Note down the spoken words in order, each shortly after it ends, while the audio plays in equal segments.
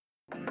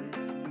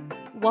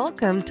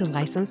Welcome to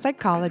Licensed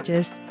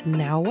Psychologist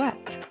Now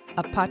What?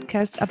 A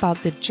podcast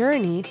about the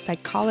journey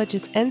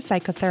psychologists and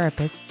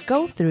psychotherapists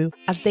go through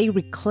as they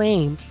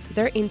reclaim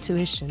their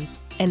intuition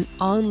and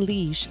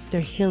unleash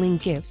their healing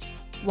gifts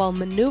while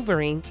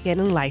maneuvering,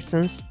 getting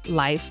licensed,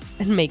 life,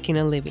 and making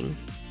a living.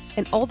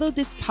 And although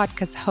this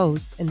podcast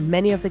host and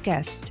many of the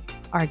guests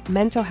are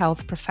mental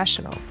health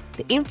professionals,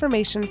 the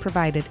information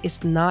provided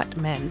is not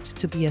meant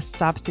to be a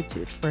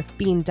substitute for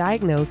being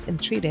diagnosed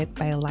and treated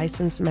by a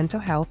licensed mental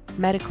health,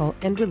 medical,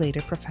 and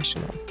related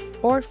professionals,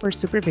 or for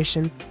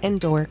supervision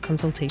and/or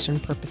consultation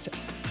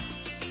purposes.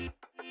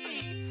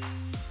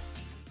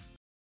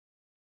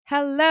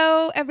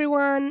 Hello,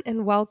 everyone,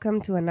 and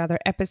welcome to another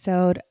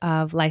episode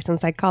of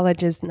Licensed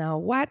Psychologist Now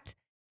What?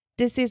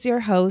 This is your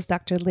host,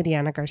 Dr.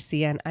 Lidiana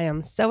Garcia, and I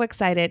am so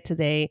excited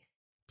today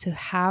to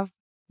have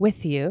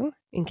with you,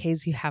 in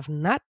case you have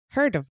not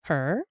heard of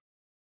her,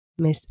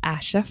 Miss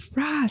Asha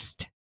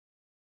Frost.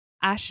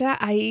 Asha,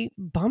 I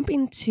bumped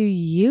into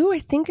you, I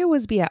think it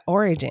was via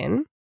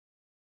Origin,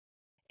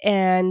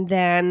 and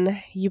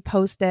then you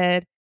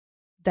posted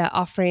the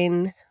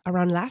offering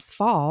around last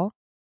fall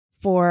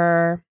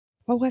for,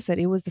 what was it?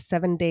 It was the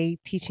 7-day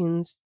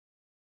teachings.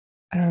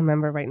 I don't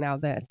remember right now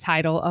the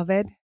title of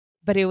it,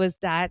 but it was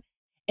that.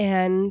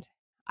 And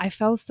I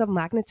felt so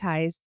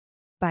magnetized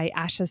by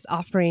Asha's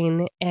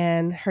offering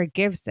and her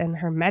gifts and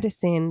her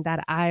medicine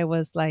that I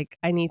was like,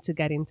 I need to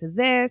get into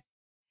this.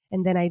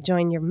 And then I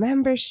joined your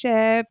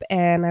membership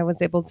and I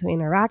was able to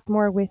interact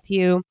more with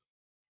you.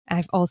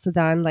 I've also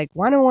done like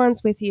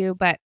one-on-ones with you,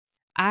 but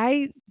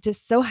I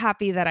just so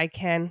happy that I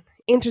can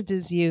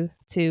introduce you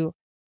to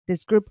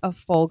this group of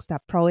folks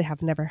that probably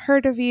have never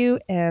heard of you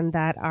and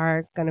that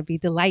are going to be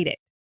delighted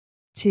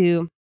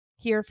to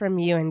hear from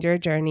you and your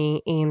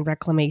journey in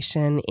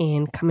reclamation,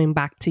 in coming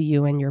back to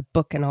you and your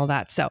book and all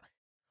that. So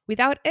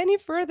without any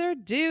further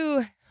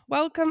ado,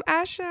 welcome,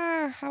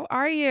 Asha. How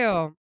are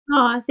you?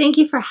 Oh, thank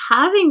you for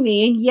having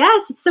me. And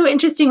yes, it's so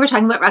interesting. We're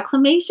talking about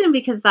reclamation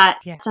because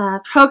that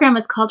program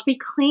was called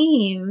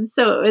Reclaim.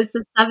 So it was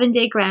the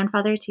 7-day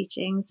grandfather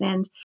teachings,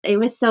 and it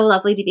was so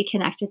lovely to be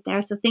connected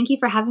there. So thank you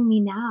for having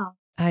me now.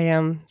 I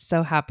am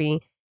so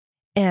happy.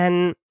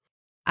 And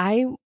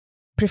I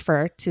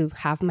prefer to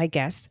have my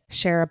guests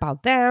share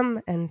about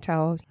them and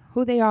tell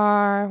who they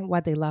are,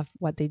 what they love,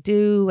 what they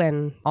do,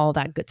 and all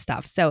that good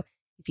stuff. So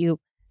if you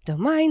don't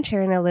mind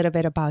sharing a little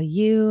bit about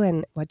you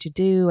and what you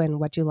do and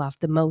what you love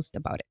the most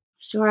about it.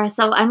 Sure.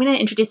 So I'm going to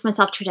introduce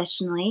myself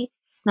traditionally.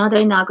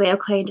 Nado Nagwe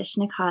Okoy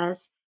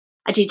Dishnakas.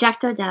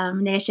 Ajijacto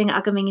Dam, Nashing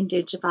Agaming and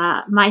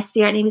Dujaba. My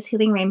spirit name is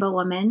Healing Rainbow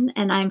Woman,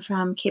 and I'm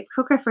from Cape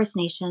Coker First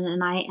Nation,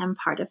 and I am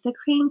part of the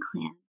Crane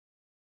Clan.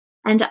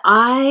 And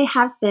I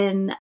have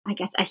been, I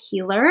guess, a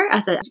healer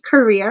as a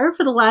career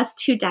for the last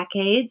 2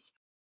 decades.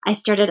 I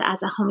started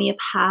as a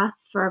homeopath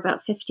for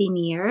about 15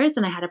 years,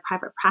 and I had a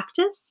private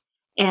practice.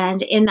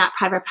 And in that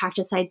private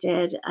practice, I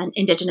did an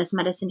Indigenous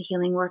medicine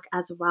healing work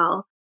as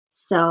well.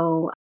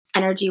 So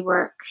energy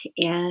work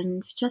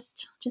and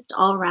just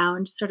all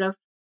around sort of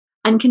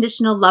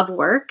unconditional love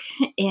work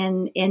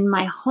in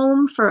my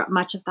home for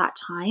much of that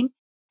time.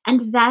 And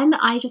then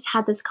I just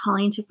had this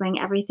calling to bring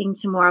everything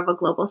to more of a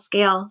global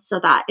scale. So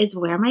that is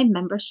where my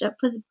membership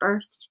was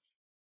birthed,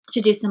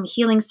 to do some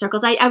healing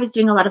circles. I was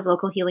doing a lot of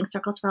local healing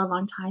circles for a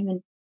long time.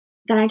 And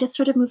then I just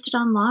sort of moved it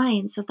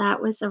online. So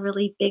that was a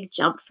really big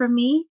jump for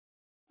me.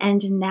 And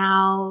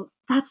now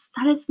that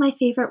is my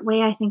favorite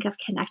way, I think, of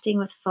connecting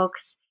with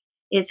folks,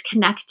 is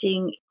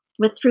connecting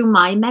with through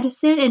my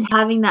medicine and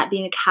having that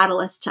being a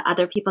catalyst to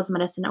other people's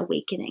medicine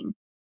awakening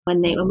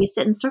when we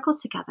sit in circle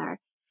together.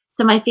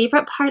 So my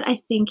favorite part, I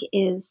think,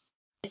 is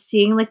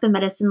seeing like the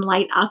medicine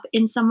light up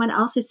in someone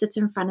else who sits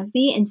in front of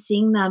me and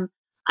seeing them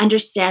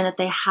understand that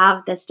they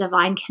have this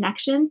divine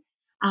connection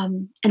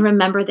and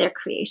remember their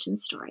creation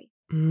story.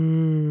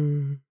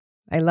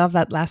 I love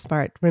that last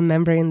part,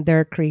 remembering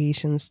their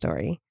creation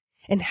story.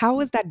 And how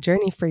was that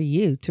journey for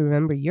you to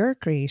remember your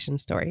creation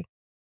story?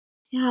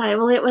 Yeah,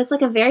 well, it was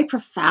like a very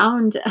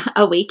profound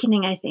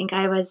awakening, I think.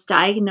 I was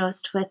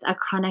diagnosed with a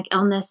chronic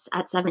illness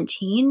at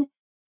 17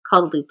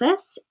 called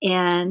lupus.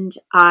 And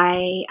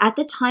at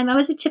the time, I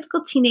was a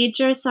typical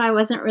teenager, so I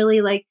wasn't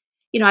really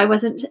I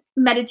wasn't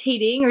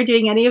meditating or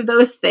doing any of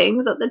those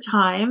things at the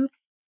time.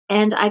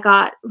 And I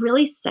got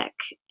really sick.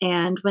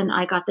 And when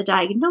I got the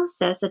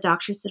diagnosis, the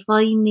doctor said,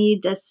 well, you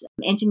need this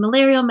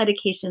anti-malarial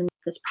medication,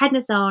 this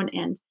prednisone.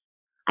 And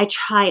I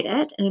tried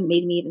it, and it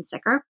made me even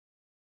sicker.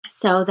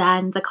 So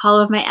then the call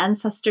of my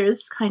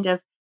ancestors kind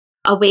of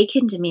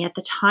awakened me at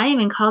the time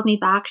and called me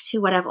back to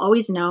what I've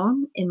always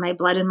known in my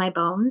blood and my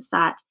bones,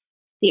 that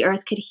the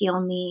earth could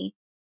heal me.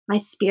 My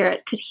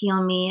spirit could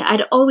heal me.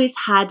 I'd always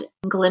had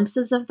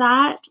glimpses of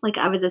that. Like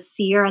I was a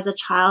seer as a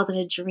child and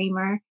a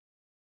dreamer.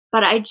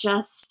 But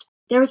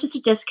there was just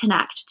a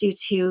disconnect due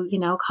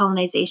to,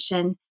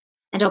 colonization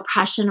and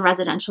oppression,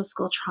 residential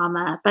school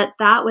trauma. But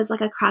that was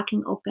like a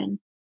cracking open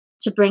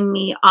to bring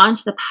me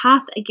onto the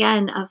path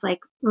again of like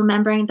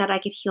remembering that I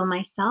could heal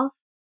myself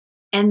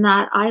and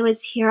that I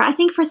was here, I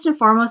think, first and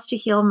foremost to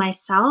heal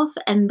myself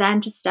and then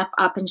to step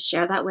up and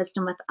share that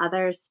wisdom with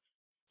others.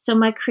 So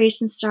my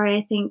creation story,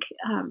 I think,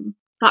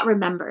 got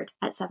remembered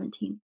at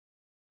 17.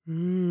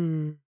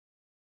 Mm.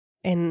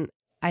 And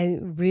I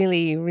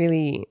really,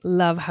 really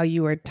love how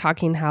you were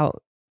talking how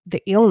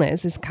the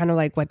illness is kind of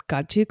like what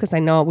got you, because I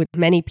know with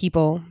many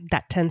people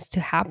that tends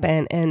to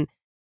happen, and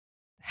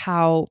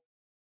how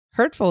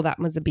hurtful that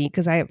must be,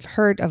 because I have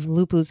heard of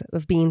lupus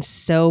of being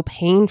so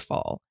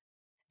painful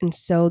and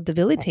so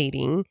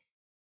debilitating.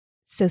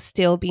 So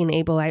still being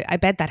able, I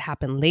bet that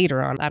happened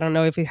later on. I don't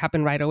know if it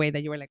happened right away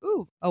that you were like,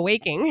 ooh,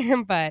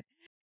 awaking, but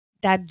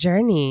that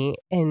journey,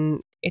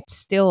 and it's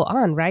still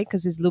on, right?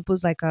 Because is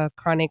lupus like a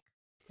chronic,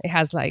 it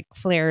has like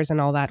flares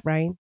and all that,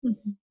 right?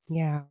 Mhm.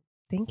 Yeah.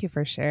 Thank you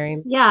for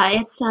sharing. Yeah,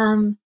 it's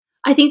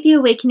I think the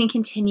awakening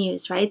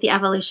continues, right? The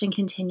evolution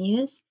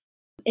continues.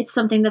 It's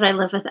something that I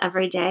live with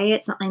every day.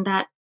 It's something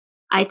that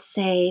I'd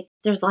say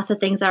there's lots of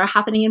things that are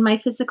happening in my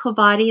physical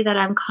body that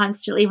I'm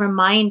constantly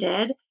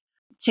reminded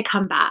to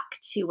come back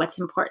to what's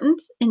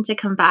important and to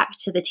come back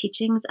to the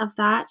teachings of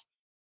that.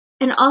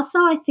 And also,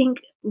 I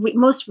think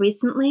most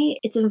recently,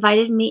 it's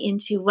invited me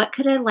into what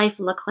could a life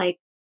look like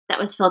that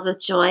was filled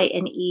with joy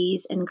and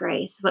ease and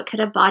grace? What could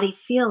a body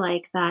feel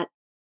like that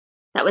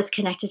was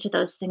connected to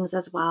those things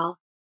as well?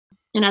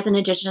 And as an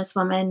Indigenous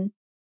woman,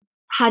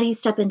 how do you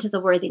step into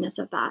the worthiness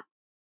of that?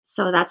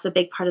 So that's a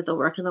big part of the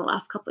work in the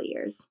last couple of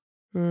years.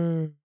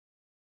 Mm.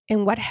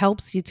 And what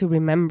helps you to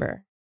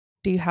remember?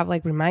 Do you have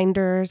like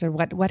reminders, or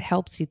what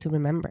helps you to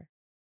remember?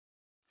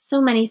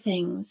 So many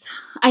things.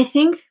 I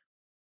think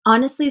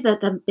honestly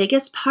that the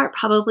biggest part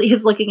probably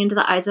is looking into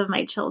the eyes of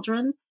my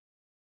children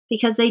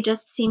because they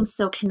just seem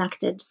so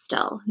connected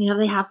still. You know,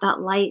 they have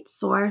that light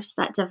source,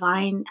 that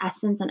divine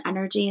essence and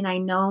energy. And I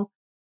know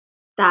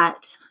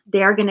that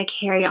they're going to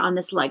carry on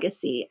this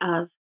legacy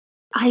of,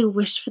 I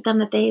wish for them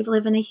that they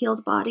live in a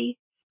healed body,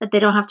 that they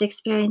don't have to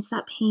experience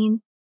that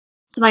pain.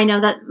 So I know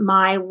that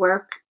my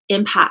work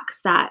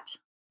impacts that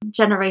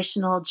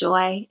generational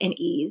joy and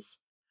ease.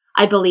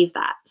 I believe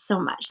that so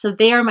much. So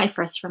they are my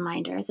first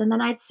reminders. And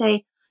then I'd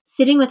say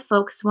sitting with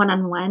folks one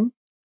on one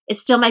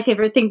is still my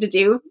favorite thing to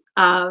do.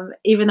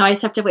 Even though I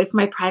stepped away from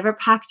my private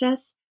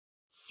practice,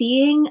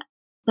 seeing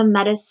the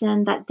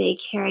medicine that they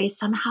carry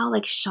somehow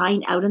like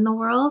shine out in the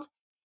world,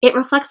 it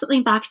reflects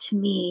something back to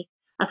me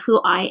of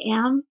who I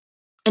am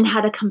and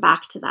how to come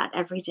back to that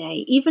every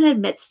day, even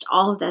amidst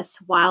all of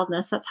this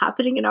wildness that's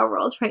happening in our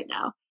world right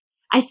now.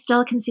 I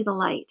still can see the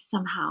light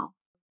somehow.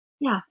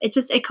 Yeah,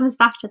 it comes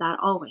back to that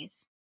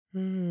always.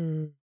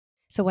 Mm.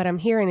 So what I'm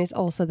hearing is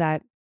also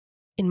that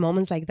in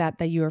moments like that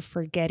you're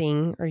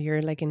forgetting, or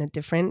you're like in a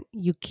different,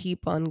 you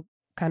keep on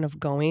kind of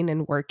going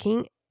and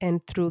working,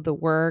 and through the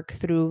work,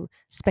 through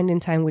spending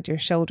time with your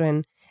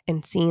children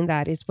and seeing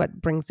that is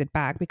what brings it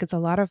back. Because a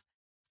lot of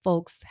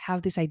folks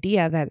have this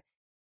idea that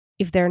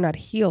if they're not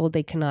healed,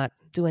 they cannot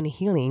do any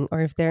healing,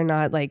 or if they're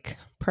not like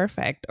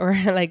perfect or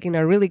like in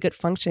a really good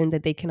function,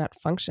 that they cannot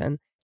function.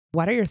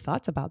 What are your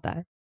thoughts about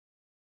that?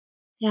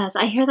 Yes,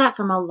 I hear that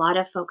from a lot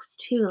of folks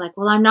too. Like,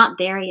 well, I'm not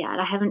there yet.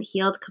 I haven't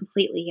healed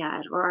completely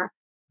yet. Or,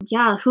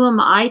 yeah, who am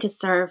I to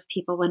serve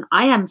people when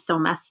I am so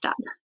messed up?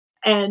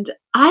 And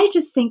I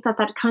just think that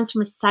that comes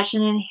from such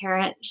an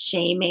inherent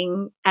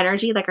shaming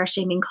energy, like our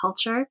shaming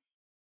culture,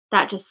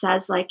 that just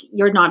says like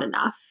you're not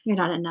enough. You're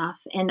not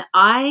enough. And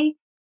I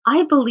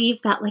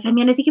believe that like I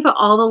mean, I think about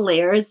all the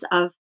layers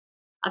of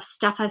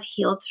stuff I've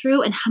healed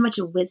through and how much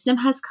wisdom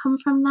has come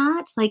from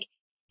that. Like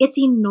it's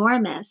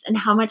enormous and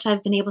how much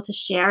I've been able to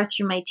share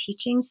through my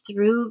teachings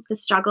through the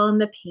struggle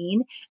and the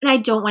pain. And I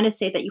don't want to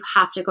say that you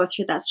have to go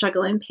through that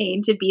struggle and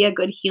pain to be a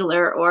good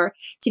healer or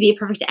to be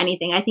perfect at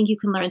anything. I think you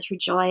can learn through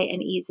joy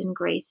and ease and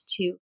grace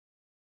too.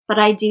 But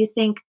I do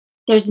think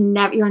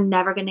you're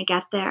never going to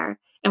get there.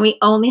 And we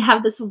only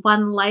have this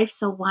one life.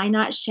 So why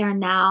not share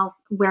now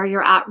where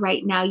you're at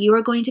right now? You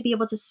are going to be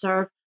able to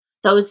serve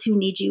those who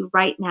need you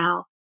right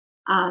now.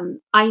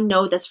 I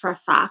know this for a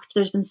fact.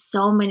 There's been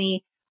so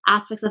many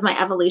aspects of my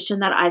evolution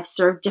that I've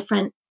served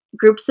different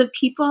groups of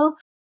people,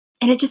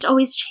 and it just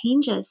always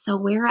changes. So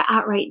where we're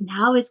at right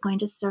now is going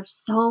to serve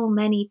so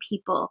many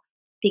people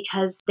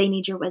because they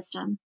need your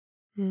wisdom.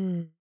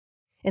 Mm.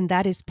 And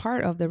that is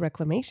part of the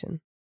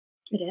reclamation,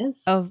 It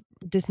is. of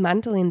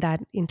dismantling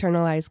that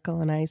internalized,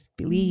 colonized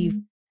belief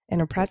Mhm.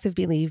 and oppressive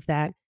belief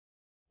that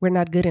we're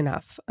not good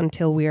enough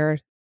until we're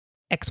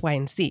X, Y,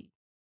 and Z.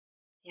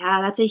 Yeah,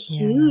 Yeah. that's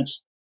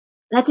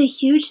a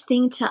huge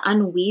thing to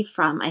unweave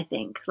from, I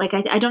think. Like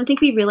I don't think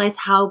we realize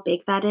how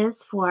big that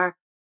is for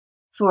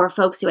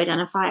folks who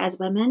identify as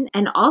women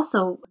and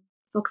also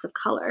folks of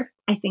color.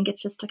 I think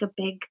it's just like a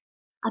big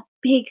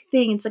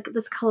thing. It's like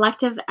this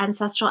collective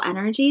ancestral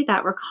energy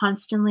that we're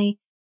constantly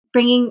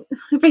bringing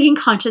bringing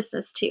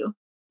consciousness to.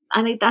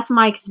 I think that's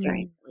my Mm.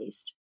 experience at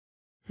least.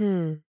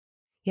 Hmm.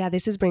 Yeah,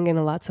 this is bringing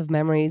lots of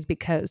memories,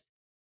 because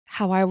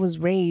how I was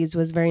raised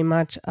was very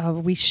much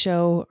of, we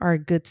show our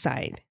good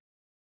side,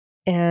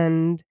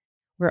 and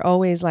we're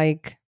always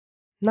like,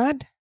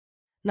 not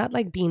not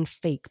like being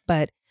fake,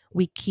 but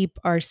we keep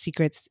our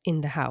secrets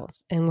in the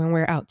house, and when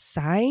we're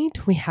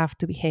outside we have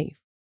to behave.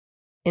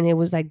 And it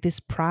was like this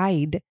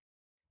pride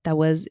that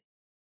was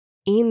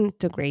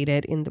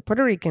integrated in the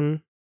Puerto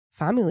Rican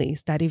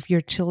families, that if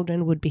your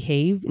children would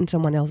behave in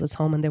someone else's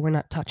home and they were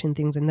not touching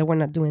things and they were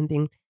not doing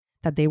things,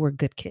 that they were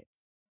good kids.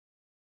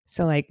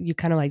 So like you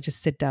kind of like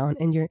just sit down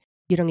and you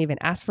don't even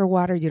ask for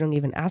water, you don't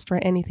even ask for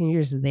anything,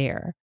 you're just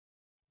there.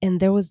 And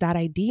there was that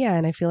idea,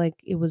 and I feel like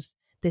it was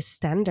this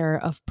standard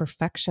of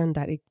perfection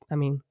that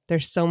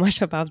there's so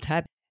much about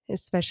that,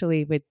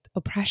 especially with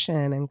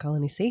oppression and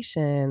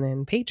colonization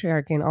and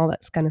patriarchy and all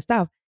that kind of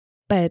stuff.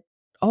 But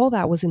all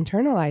that was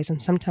internalized.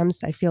 And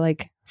sometimes I feel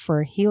like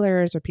for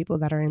healers or people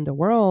that are in the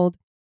world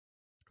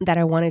that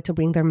I wanted to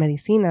bring their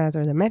medicinas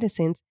or their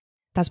medicines,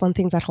 that's one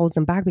thing that holds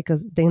them back,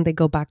 because then they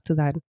go back to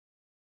that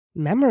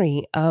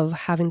memory of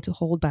having to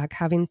hold back,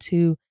 having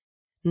to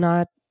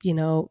not,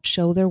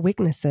 show their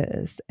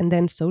weaknesses. And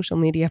then social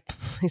media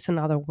is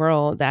another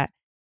world that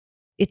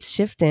it's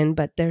shifting,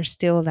 but there's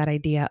still that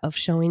idea of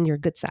showing your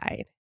good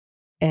side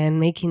and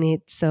making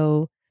it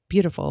so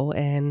beautiful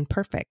and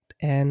perfect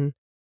and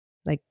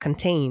like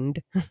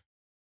contained.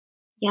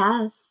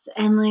 Yes.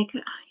 And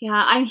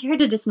I'm here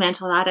to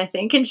dismantle that, I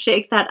think, and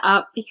shake that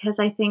up, because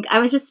I think I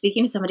was just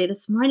speaking to somebody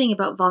this morning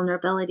about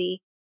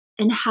vulnerability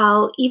and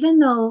how, even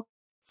though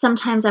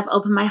sometimes I've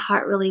opened my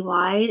heart really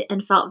wide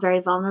and felt very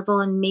vulnerable,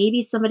 and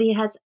maybe somebody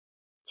has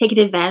taken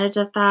advantage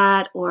of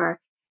that or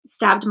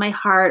stabbed my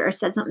heart or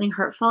said something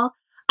hurtful,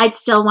 I'd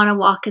still want to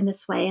walk in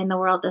this way, in the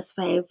world this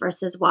way,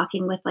 versus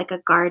walking with like a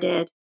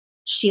guarded,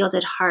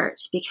 shielded heart,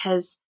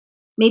 because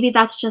maybe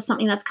that's just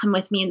something that's come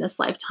with me in this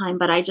lifetime.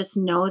 But I just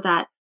know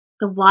that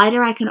the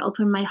wider I can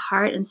open my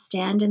heart and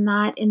stand in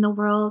that in the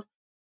world,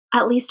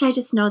 at least I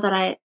just know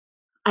that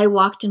I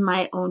walked in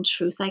my own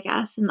truth, I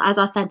guess, and as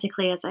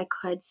authentically as I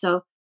could.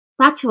 So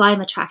that's who I'm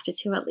attracted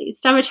to, at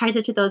least. I'm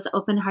attracted to those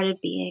open-hearted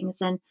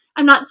beings. And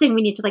I'm not saying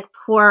we need to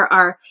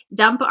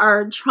dump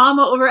our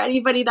trauma over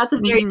anybody. That's a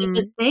very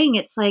different thing.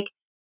 It's like,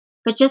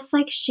 but just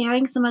like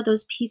sharing some of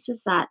those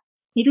pieces that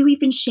maybe we've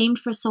been shamed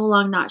for so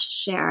long not to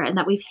share and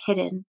that we've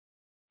hidden.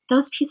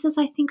 Those pieces,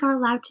 I think, are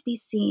allowed to be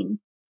seen.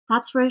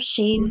 That's where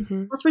shame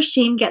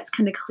gets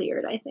kind of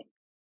cleared, I think.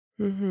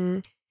 Mm-hmm.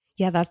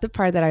 Yeah, that's the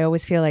part that I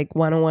always feel like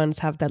one-on-ones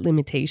have that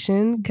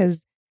limitation,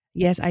 because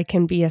yes, I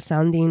can be a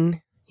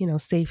sounding,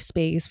 safe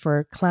space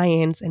for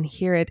clients and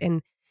hear it.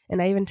 And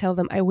I even tell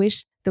them, I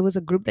wish there was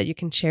a group that you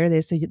can share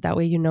this, so that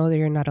way that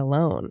you're not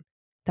alone,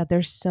 that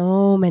there's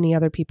so many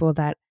other people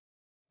that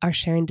are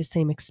sharing the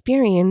same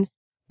experience,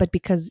 but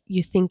because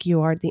you think you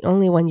are the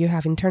only one you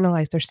have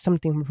internalized, there's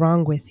something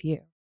wrong with you,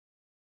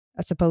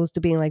 as opposed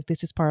to being like,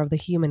 this is part of the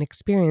human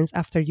experience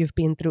after you've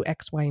been through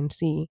X, Y, and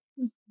Z.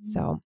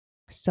 Mm-hmm.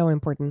 So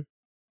important.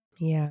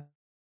 Yeah.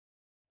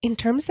 In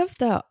terms of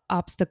the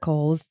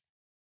obstacles,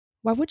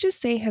 what would you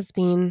say has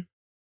been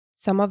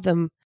some of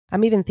them?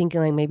 I'm even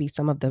thinking like maybe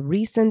some of the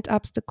recent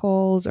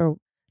obstacles, or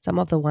some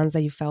of the ones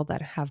that you felt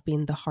that have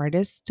been the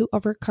hardest to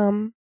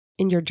overcome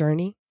in your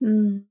journey.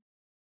 Oh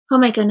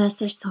my goodness,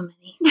 there's so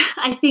many.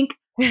 I think,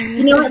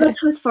 what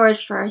comes forward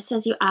first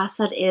as you ask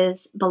that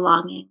is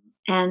belonging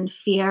and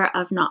fear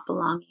of not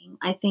belonging.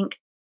 I think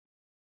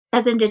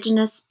as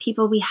Indigenous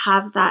people, we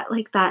have that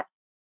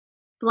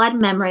blood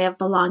memory of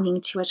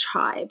belonging to a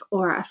tribe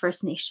or a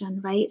First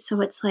Nation, right? So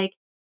it's like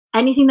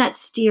anything that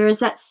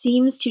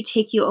seems to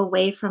take you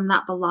away from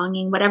that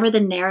belonging, whatever the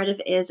narrative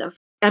is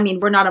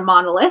we're not a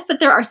monolith, but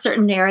there are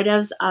certain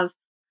narratives of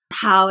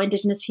how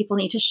Indigenous people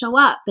need to show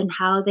up and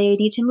how they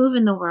need to move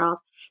in the world.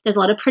 There's a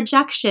lot of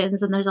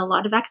projections and there's a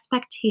lot of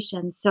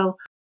expectations. So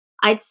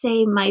I'd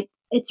say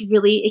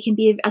it can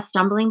be a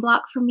stumbling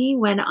block for me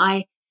when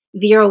I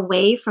veer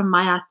away from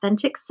my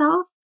authentic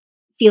self,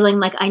 feeling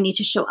like I need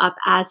to show up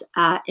as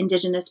an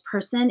Indigenous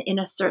person in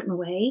a certain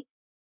way.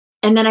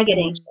 And then I get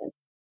anxious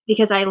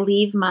because I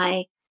leave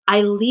my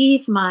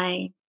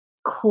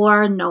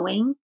core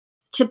knowing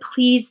to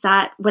please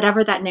that,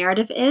 whatever that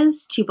narrative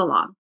is, to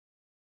belong.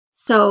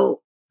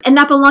 So, and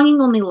that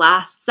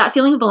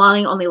feeling of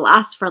belonging only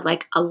lasts for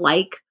like a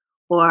like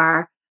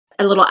or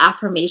a little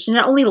affirmation.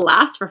 It only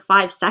lasts for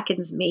 5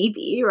 seconds,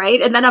 maybe,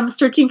 right? And then I'm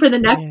searching for the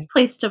next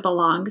place to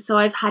belong. So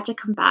I've had to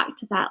come back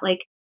to that,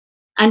 like,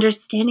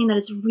 understanding that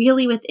it's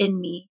really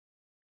within me.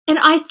 And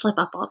I slip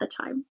up all the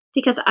time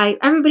because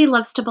everybody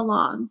loves to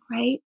belong,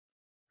 right?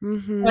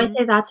 Mm-hmm. So I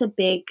say that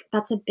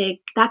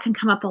can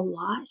come up a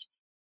lot.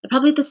 But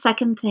probably the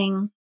second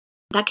thing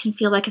that can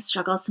feel like a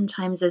struggle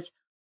sometimes is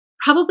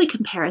probably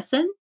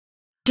comparison,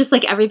 just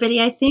like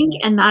everybody, I think.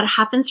 And that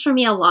happens for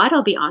me a lot,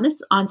 I'll be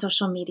honest, on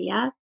social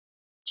media.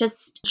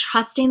 Just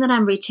trusting that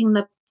I'm reaching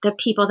the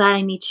people that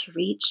I need to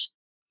reach,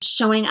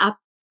 showing up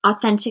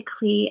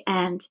authentically,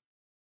 and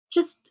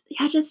just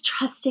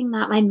trusting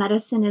that my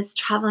medicine is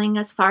traveling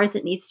as far as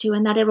it needs to,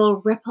 and that it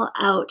will ripple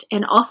out.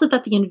 And also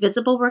that the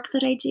invisible work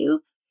that I do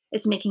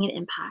is making an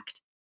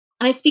impact.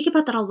 And I speak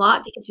about that a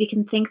lot because we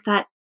can think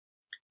that,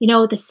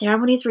 the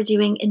ceremonies we're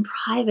doing in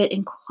private,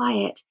 in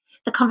quiet,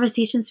 the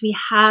conversations we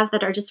have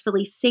that are just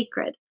really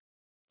sacred,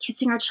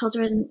 kissing our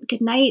children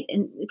goodnight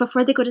and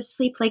before they go to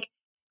sleep, like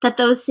that,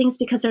 those things,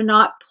 because they're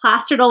not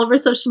plastered all over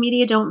social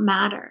media, don't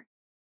matter.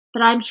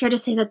 But I'm here to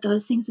say that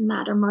those things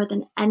matter more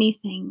than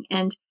anything.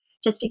 And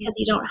Just because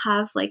you don't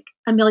have like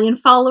a million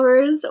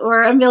followers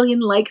or a million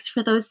likes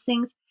for those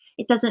things,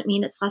 it doesn't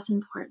mean it's less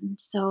important.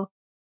 So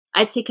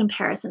I'd say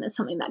comparison is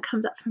something that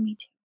comes up for me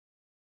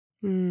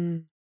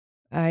too.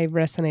 I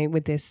resonate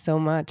with this so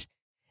much.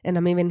 And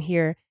I'm even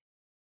here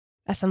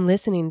as I'm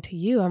listening to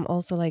you, I'm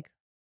also like,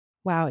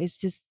 wow,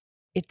 it's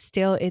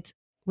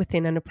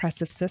within an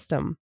oppressive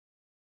system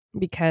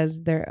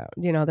because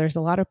there's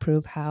a lot of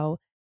proof how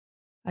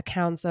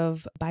accounts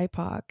of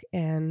BIPOC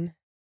and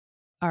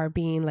are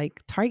being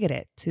like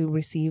targeted to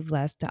receive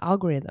less the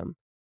algorithm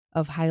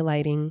of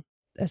highlighting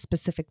a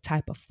specific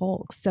type of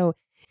folks. So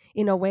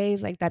in a way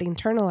it's like that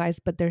internalized,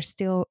 but there's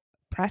still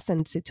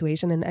present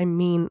situation. And I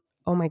mean,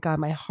 oh my God,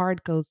 my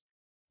heart goes,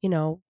 you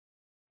know,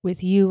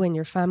 with you and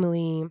your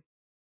family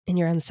and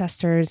your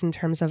ancestors in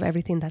terms of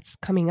everything that's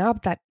coming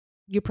up that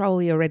you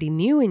probably already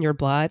knew in your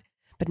blood,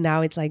 but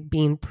now it's like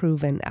being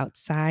proven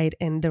outside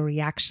and the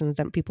reactions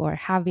that people are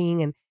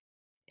having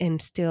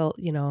and still,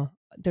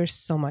 there's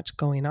so much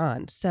going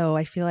on. So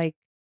I feel like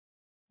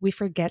we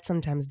forget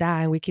sometimes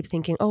that and we keep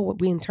thinking, oh,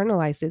 we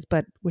internalize this,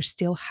 but we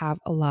still have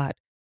a lot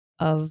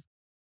of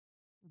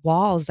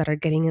walls that are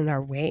getting in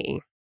our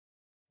way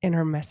in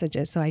our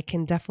messages. So I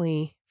can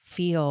definitely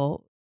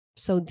feel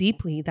so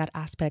deeply that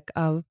aspect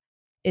of,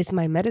 is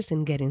my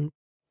medicine getting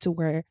to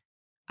where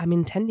I'm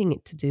intending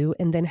it to do?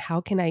 And then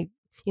how can I,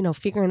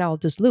 figuring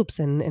out those loops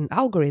and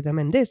algorithm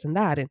and this and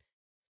that. And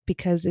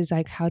because it's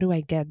like, how do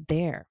I get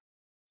there?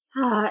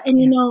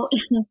 And Yeah.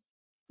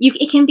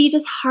 it can be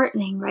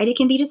disheartening, right? It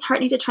can be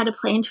disheartening to try to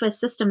play into a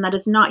system that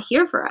is not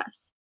here for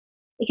us.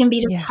 It can be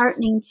Yes.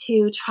 disheartening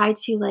to try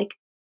to like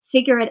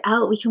figure it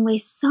out. We can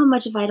waste so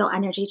much vital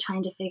energy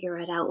trying to figure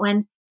it out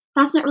when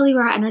that's not really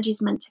where our energy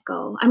is meant to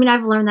go. I mean,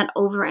 I've learned that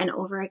over and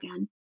over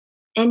again.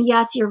 And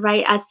yes, you're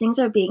right. As things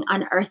are being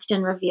unearthed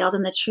and revealed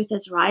and the truth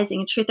is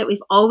rising, a truth that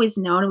we've always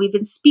known and we've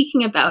been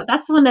speaking about,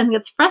 that's the one that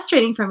gets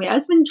frustrating for me.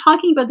 I've been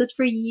talking about this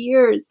for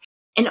years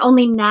and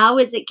only now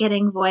is it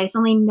getting voice.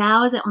 Only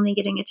now is it only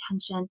getting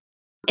attention.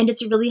 And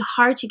it's really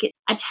hard to get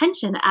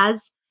attention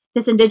as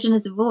this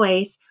Indigenous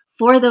voice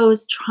for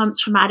those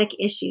traumatic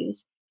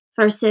issues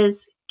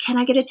versus, can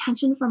I get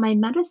attention for my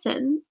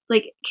medicine?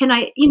 Like, can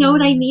I, you know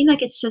what I mean?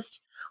 Like, it's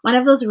just one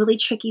of those really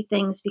tricky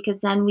things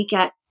because then we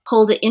get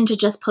pulled into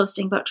just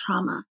posting about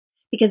trauma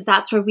because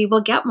that's where we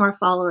will get more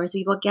followers.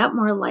 We will get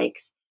more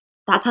likes.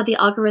 That's how the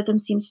algorithm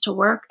seems to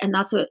work. And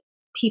that's what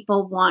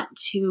people want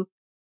to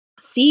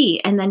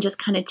see and then just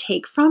kind of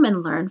take from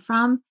and learn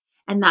from.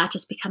 And that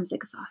just becomes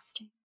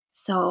exhausting.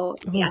 So,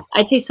 yes, Oh,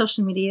 I'd say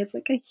social media is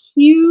like a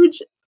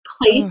huge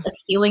place oh, of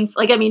healing.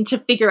 Like, I mean, to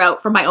figure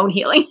out for my own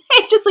healing,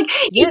 it just like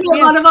gives yes,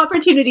 me a lot yes. of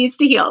opportunities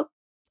to heal.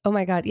 Oh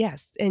my God,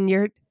 yes. And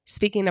you're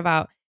speaking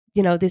about,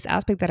 this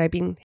aspect that I've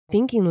been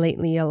thinking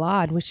lately a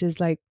lot, which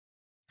is like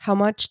how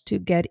much to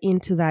get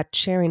into that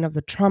sharing of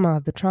the trauma,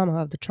 of the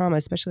trauma, of the trauma,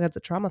 especially as a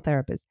trauma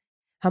therapist.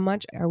 How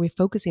much are we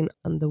focusing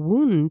on the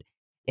wound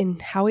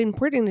and how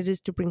important it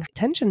is to bring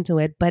attention to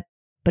it, but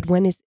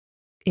when is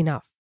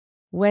enough?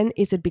 When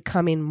is it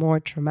becoming more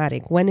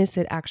traumatic? When is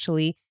it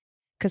actually,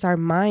 because our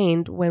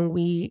mind, when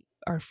we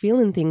are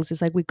feeling things,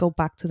 is like we go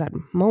back to that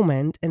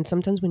moment and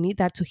sometimes we need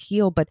that to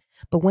heal, but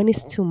when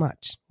is too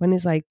much? When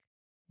is like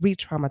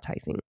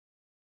re-traumatizing?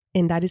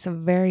 And that is a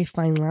very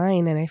fine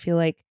line. And I feel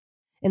like,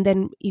 and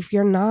then if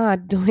you're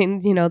not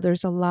doing,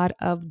 there's a lot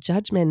of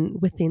judgment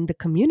within the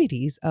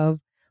communities of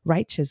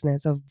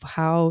righteousness, of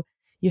how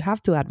you have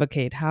to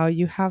advocate, how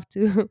you have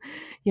to,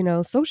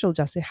 social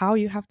justice, how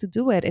you have to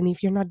do it. And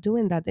if you're not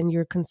doing that, then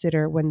you're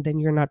considered then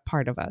you're not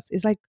part of us.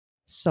 It's like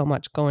so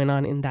much going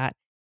on in that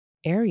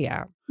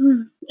area.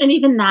 And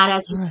even that,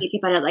 as you Ugh. speak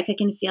about it, like I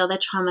can feel the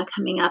trauma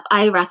coming up.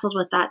 I wrestled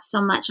with that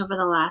so much over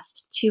the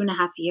last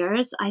 2.5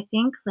 years. I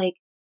think, like,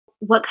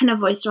 what kind of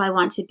voice do I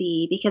want to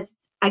be? Because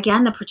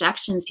again, the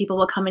projections, people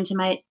will come into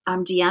my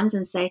DMs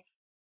and say,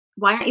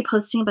 why aren't you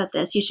posting about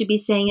this? You should be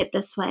saying it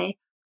this way.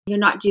 You're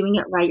not doing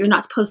it right. You're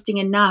not posting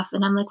enough.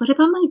 And I'm like, what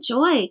about my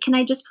joy? Can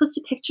I just post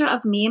a picture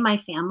of me and my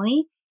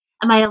family?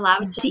 Am I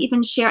allowed to Mhm.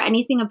 even share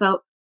anything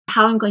about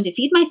how I'm going to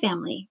feed my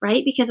family?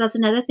 Right? Because that's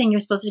another thing. You're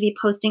supposed to be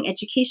posting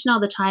education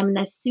all the time. And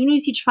as soon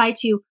as you try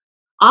to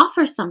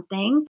offer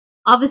something,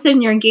 all of a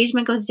sudden your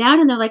engagement goes down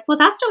and they're like, well,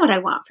 that's not what I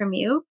want from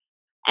you.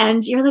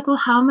 And you're like, well,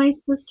 how am I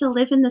supposed to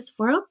live in this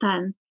world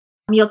then?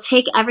 You'll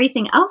take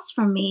everything else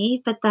from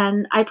me, but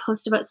then I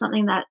post about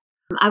something that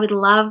I would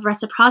love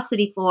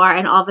reciprocity for,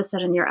 and all of a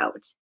sudden you're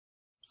out.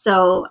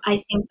 So I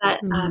think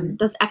that Mm.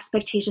 those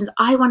expectations,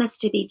 I want us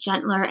to be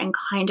gentler and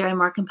kinder and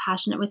more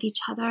compassionate with each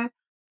other.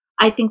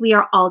 I think we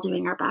are all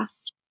doing our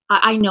best.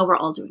 I know we're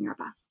all doing our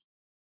best.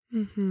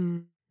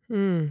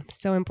 Mm-hmm.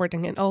 So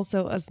important. And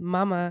also as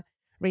mama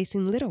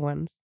raising little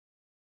ones,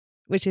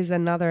 which is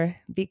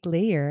another big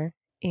layer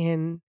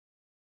in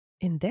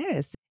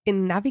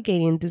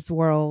navigating this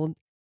world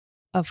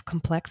of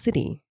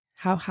complexity.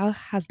 How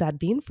has that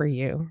been for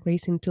you,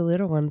 raising two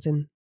little ones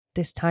in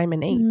this time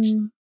and age?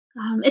 Mm.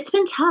 It's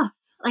been tough.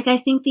 Like I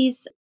think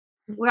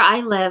where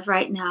I live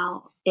right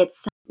now,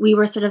 we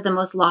were sort of the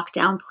most locked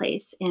down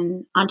place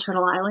on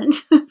Turtle Island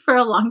for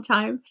a long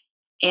time.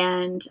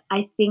 And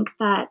I think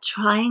that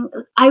I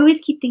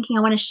always keep thinking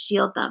I want to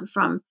shield them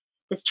from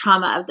this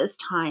trauma of this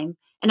time.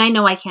 And I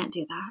know I can't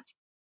do that.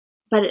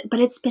 But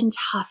it's been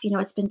tough.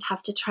 It's been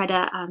tough to try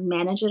to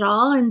manage it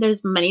all. And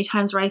there's many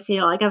times where I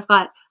feel like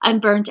I'm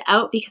burnt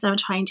out because I'm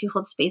trying to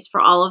hold space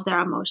for all of their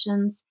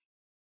emotions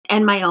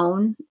and my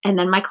own, and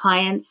then my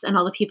clients and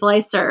all the people I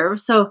serve.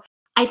 So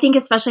I think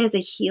especially as a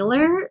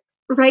healer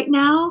right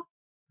now,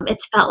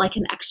 it's felt like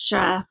an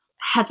extra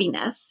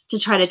heaviness to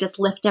try to just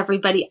lift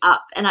everybody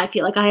up. And I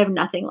feel like I have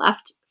nothing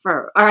left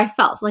or I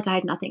felt like I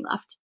had nothing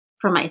left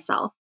for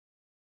myself.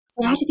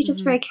 So I had to be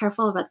just very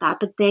careful about that.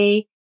 But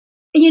they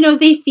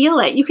feel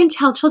it. You can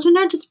tell children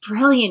are just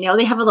brilliant.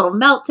 They have a little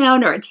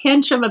meltdown or a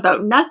tantrum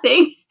about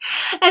nothing.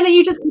 And then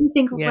you just kind of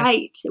think,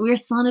 right, we're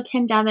still in a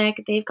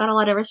pandemic. They've got a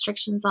lot of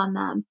restrictions on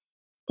them.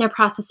 They're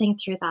processing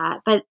through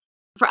that. But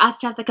for us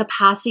to have the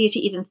capacity to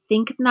even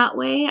think in that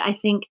way, I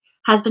think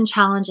has been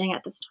challenging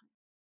at this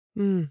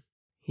time.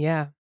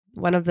 Yeah.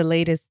 One of the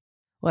latest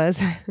was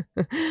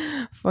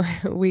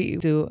we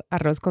do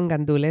arroz con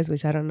gandules,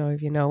 which I don't know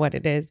if you know what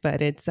it is,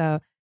 but it's I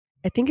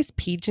think it's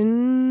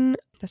pigeon.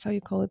 That's how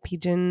you call it,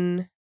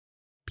 pigeon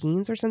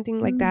beans or something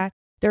like that.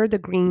 They're the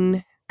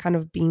green kind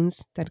of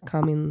beans that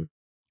come in.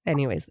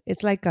 Anyways,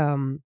 it's like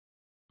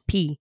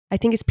pea. I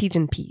think it's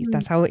pigeon peas.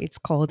 That's how it's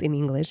called in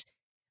English.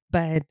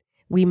 But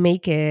we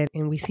make it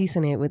and we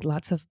season it with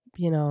lots of,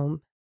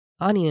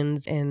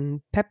 onions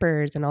and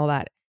peppers and all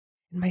that.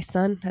 And my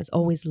son has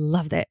always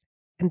loved it.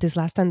 And this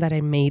last time that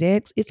I made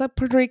it, it's a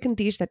Puerto Rican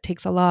dish that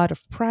takes a lot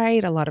of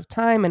pride, a lot of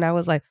time. And I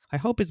was like, I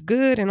hope it's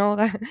good and all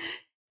that.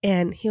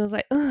 And he was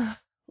like, ugh,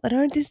 what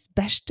are these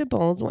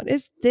vegetables? What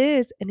is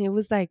this? And it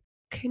was like,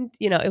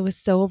 it was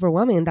so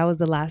overwhelming. That was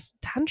the last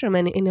tantrum.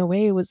 And in a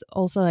way, it was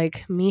also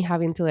like me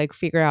having to like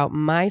figure out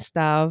my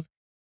stuff,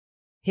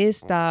 his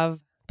stuff,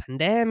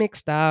 pandemic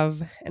stuff.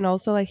 And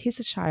also like he's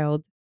a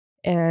child.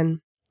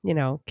 And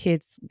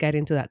kids get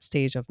into that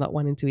stage of not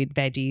wanting to eat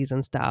veggies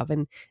and stuff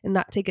and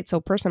not take it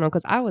so personal,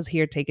 because I was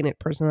here taking it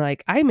personal.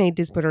 Like, I made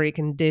this Puerto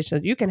Rican dish so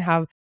you can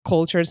have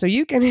culture, so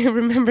you can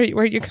remember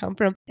where you come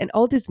from and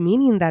all this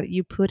meaning that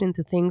you put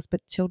into things.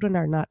 But children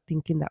are not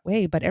thinking that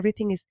way. But I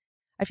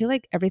feel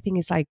like everything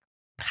is like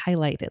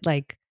highlighted.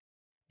 Like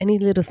any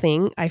little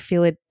thing, I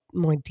feel it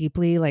more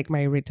deeply, like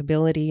my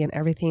irritability and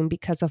everything,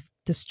 because of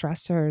the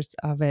stressors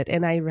of it.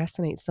 And I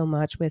resonate so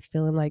much with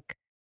feeling like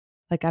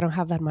I don't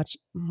have that much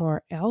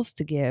more else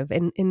to give.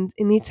 And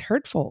it's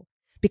hurtful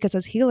because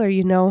as healer,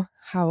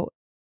 how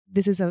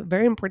this is a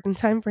very important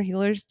time for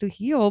healers to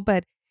heal,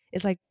 but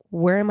it's like,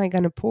 where am I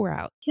going to pour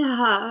out?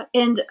 Yeah.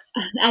 And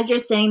as you're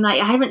saying that,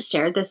 I haven't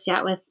shared this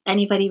yet with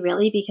anybody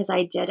really, because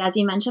I did, as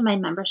you mentioned, my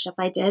membership,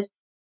 I did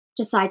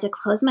decide to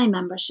close my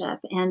membership.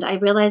 And I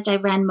realized I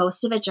ran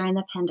most of it during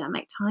the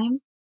pandemic time.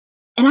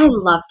 And I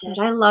loved it.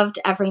 I loved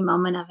every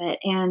moment of it.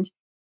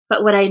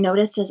 But what I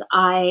noticed is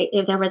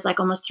there was like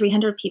almost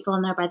 300 people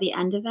in there by the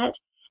end of it.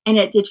 And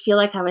it did feel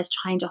like I was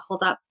trying to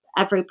hold up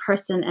every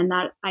person and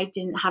that I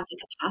didn't have the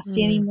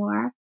capacity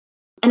anymore.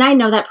 And I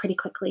know that pretty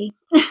quickly.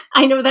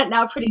 I know that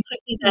now pretty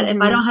quickly that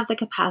if I don't have the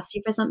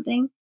capacity for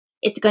something,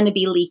 it's going to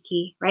be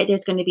leaky, right?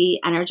 There's going to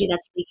be energy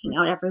that's leaking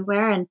out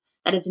everywhere. And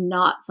that is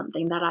not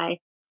something that I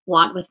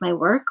want with my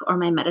work or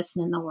my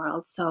medicine in the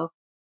world. So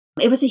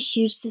it was a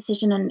huge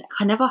decision and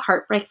kind of a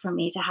heartbreak for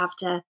me to have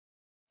to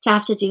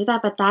do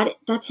that. But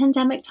the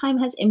pandemic time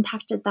has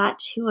impacted that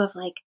too, of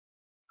like,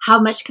 how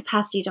much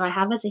capacity do I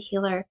have as a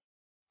healer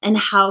and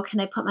how can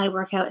I put my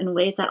work out in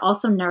ways that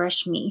also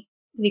nourish me?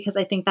 Because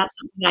I think that's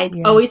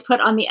something I always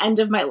put on the end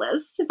of my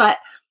list, but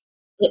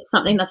it's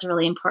something that's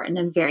really important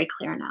and very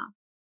clear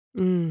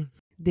now.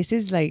 This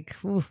is like,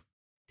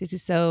 this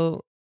is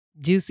so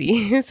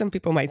juicy. Some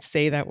people might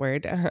say that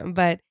word,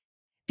 but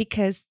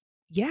because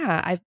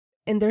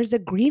and there's the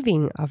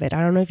grieving of it.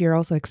 I don't know if you're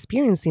also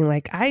experiencing,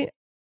 like, I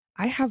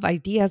have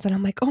ideas and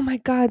I'm like, oh my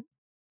God,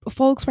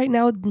 folks right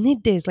now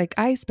need this. Like,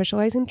 I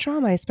specialize in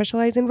trauma. I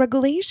specialize in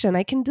regulation.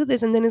 I can do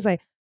this. And then it's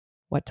like,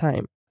 what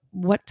time?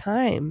 What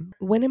time?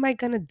 When am I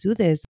going to do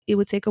this? It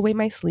would take away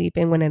my sleep.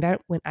 And when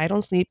I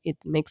don't sleep, it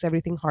makes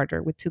everything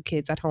harder with 2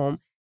 kids at home.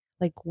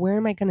 Like, where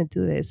am I going to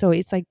do this? So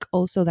it's like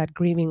also that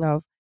grieving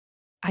of,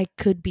 I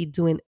could be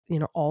doing,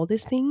 all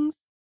these things,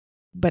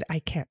 but I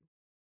can't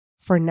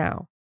for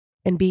now.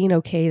 And being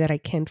okay that I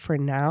can't for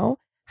now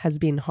has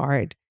been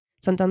hard.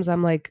 Sometimes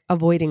I'm like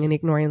avoiding and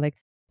ignoring, like,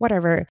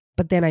 whatever,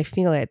 but then I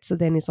feel it. So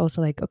then it's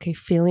also like, okay,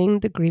 feeling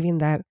the grieving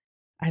that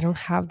I don't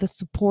have the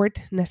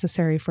support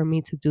necessary for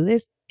me to do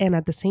this. And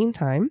at the same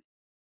time,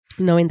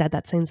 knowing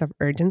that sense of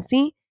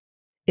urgency,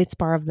 it's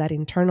part of that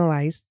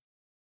internalized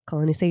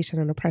colonization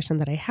and oppression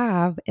that I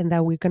have, and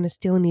that we're going to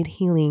still need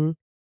healing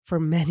for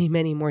many,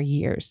 many more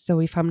years. So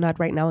if I'm not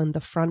right now in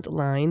the front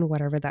line,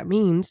 whatever that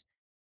means,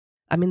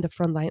 I'm in the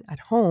front line at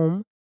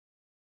home,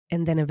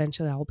 and then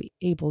eventually I'll be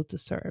able to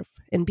serve,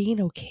 and being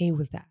okay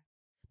with that.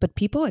 But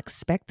people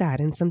expect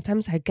that. And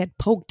sometimes I get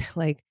poked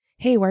like,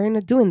 hey, why are you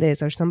not doing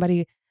this? Or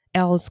somebody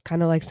else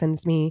kind of like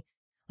sends me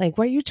like,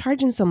 why are you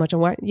charging so much? Or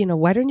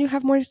why don't you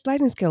have more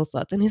sliding scale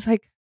slots? And it's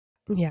like,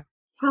 yeah.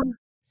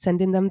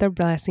 sending them their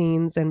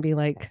blessings and be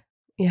like,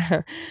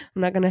 yeah,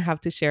 I'm not going to have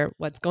to share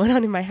what's going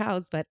on in my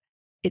house, but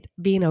it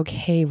being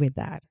okay with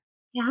that.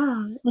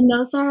 Yeah. And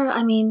those are,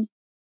 I mean,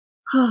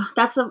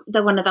 that's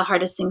the one of the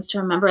hardest things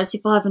to remember is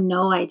people have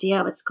no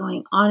idea what's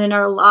going on in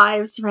our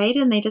lives, right?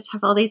 And they just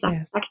have all these Yes.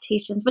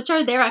 expectations, which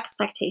are their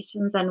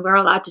expectations, and we're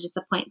allowed to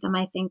disappoint them.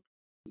 I think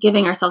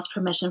giving ourselves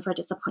permission for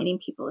disappointing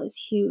people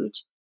is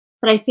huge.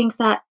 But I think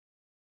that,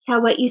 yeah,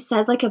 what you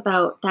said, like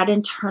about that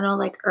internal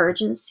like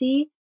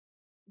urgency,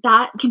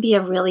 that can be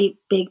a really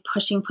big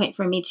pushing point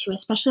for me too,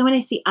 especially when I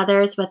see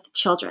others with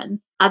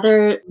children,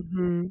 other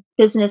Mm-hmm.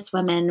 business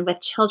women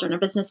with children or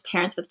business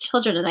parents with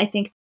children. And I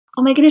think,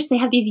 oh my goodness, they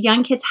have these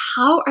young kids.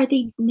 How are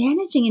they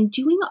managing and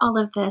doing all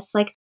of this?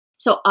 Like,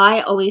 so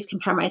I always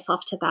compare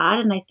myself to that.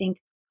 And I think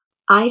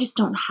I just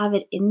don't have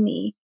it in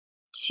me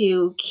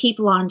to keep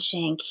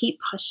launching, keep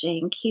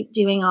pushing, keep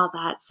doing all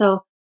that.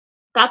 So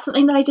that's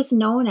something that I just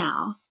know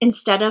now.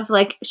 Instead of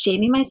like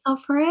shaming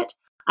myself for it,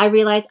 I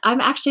realize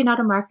I'm actually not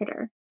a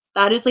marketer.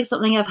 That is like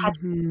something I've had to,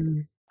 Mm-hmm.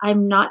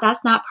 I'm not,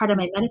 that's not part of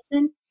my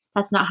medicine.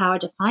 That's not how I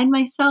define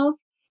myself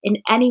in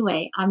any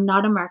way. I'm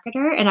not a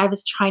marketer. And I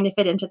was trying to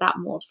fit into that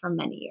mold for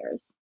many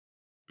years.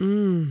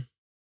 Mm.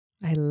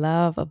 I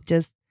love of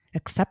just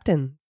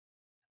acceptance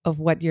of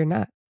what you're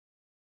not.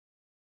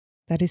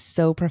 That is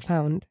so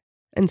profound.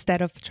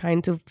 Instead of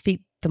trying to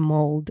fit the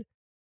mold.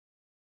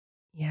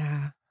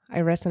 Yeah, I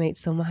resonate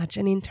so much.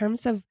 And in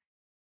terms of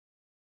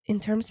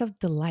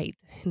delight,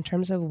 in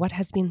terms of what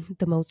has been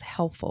the most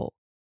helpful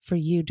for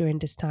you during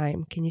this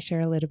time, can you share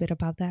a little bit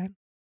about that?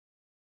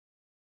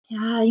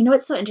 Yeah. You know,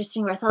 what's so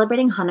interesting? We're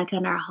celebrating Hanukkah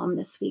in our home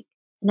this week.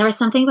 And there was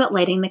something about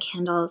lighting the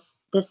candles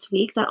this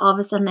week that all of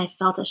a sudden I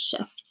felt a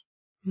shift.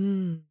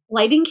 Mm.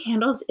 Lighting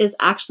candles is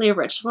actually a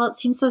ritual. It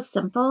seems so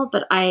simple,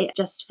 but I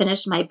just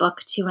finished my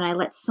book too, and I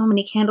lit so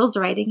many candles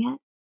writing it.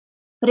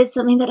 But it's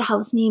something that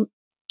helps me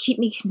keep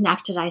me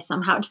connected, I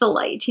somehow, to the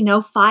light. You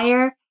know,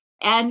 fire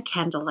and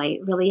candlelight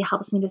really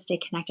helps me to stay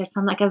connected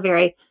from like a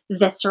very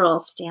visceral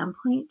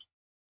standpoint.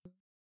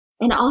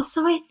 And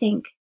also I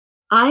think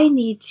I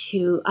need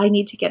to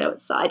get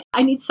outside.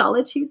 I need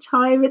solitude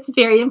time. It's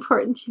very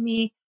important to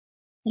me.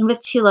 And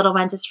with two little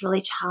ones, it's really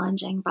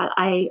challenging. But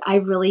I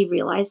really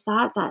realize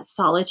that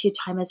solitude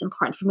time is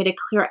important for me to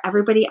clear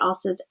everybody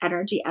else's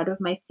energy out of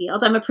my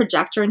field. I'm a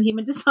projector in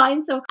human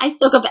design, so I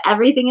soak up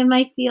everything in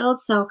my field.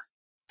 So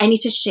I need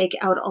to shake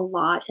out a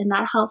lot, and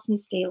that helps me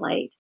stay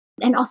light.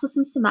 And also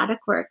some somatic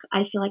work.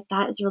 I feel like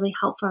that is really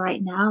helpful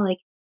right now, like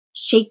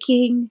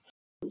shaking,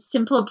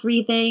 simple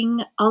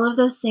breathing, all of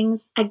those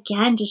things,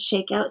 again, to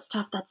shake out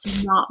stuff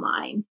that's not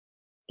mine,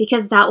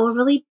 because that will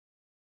really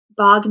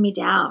bog me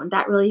down.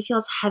 That really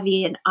feels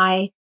heavy. And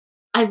I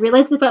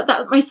realized about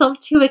that myself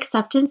too,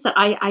 acceptance that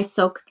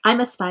I'm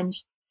a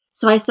sponge.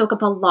 So I soak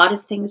up a lot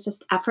of things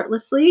just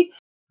effortlessly.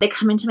 They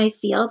come into my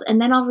field,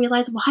 and then I'll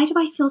realize, why do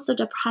I feel so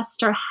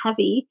depressed or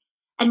heavy?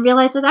 And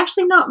realize it's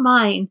actually not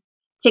mine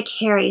to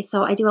carry.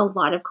 So I do a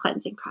lot of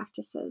cleansing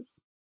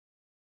practices.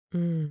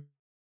 Mm.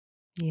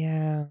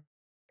 Yeah.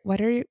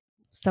 What are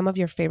some of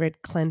your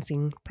favorite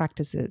cleansing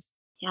practices?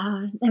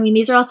 Yeah. I mean,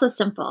 these are also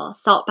simple.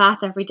 Salt bath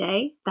every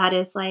day. That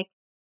is like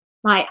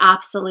my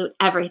absolute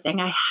everything.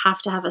 I have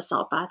to have a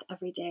salt bath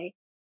every day.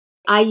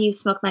 I use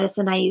smoke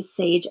medicine. I use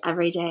sage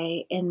every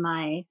day in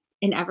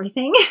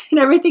everything, in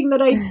everything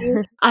that I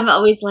do. I'm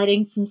always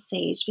lighting some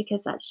sage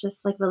because that's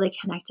just like really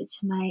connected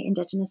to my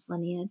indigenous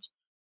lineage.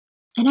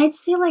 And I'd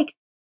say like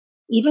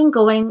even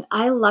going,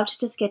 I love to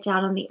just get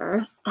down on the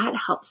earth. That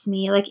helps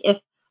me. Like if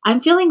I'm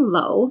feeling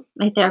low,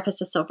 my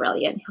therapist is so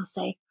brilliant. He'll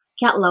say,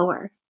 get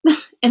lower.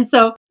 And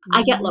so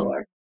I get Mm.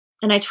 lower,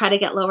 and I try to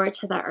get lower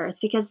to the earth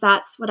because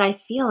that's what I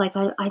feel like.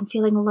 I'm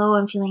feeling low.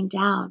 I'm feeling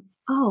down.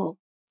 Oh,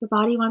 your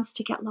body wants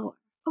to get lower.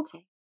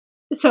 Okay.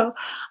 So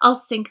I'll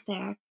sink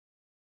there.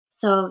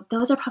 So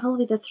those are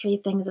probably the three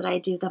things that I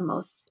do the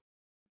most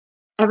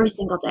every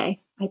single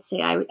day. I'd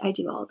say I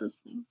do all those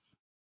things.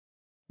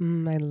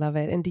 I love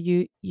it. And do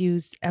you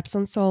use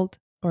Epsom salt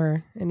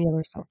or any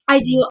other salt? I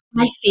do.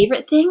 My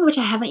favorite thing, which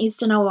I haven't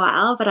used in a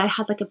while, but I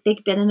had like a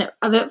big bin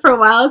of it for a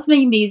while, is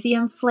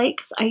magnesium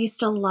flakes. I used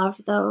to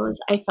love those.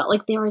 I felt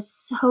like they were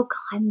so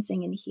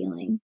cleansing and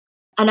healing.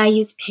 And I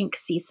use pink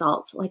sea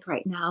salt like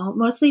right now,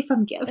 mostly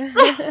from gifts.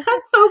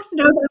 Folks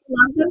know that I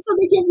love them, so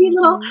they give me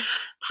little Mhm.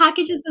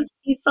 packages of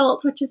sea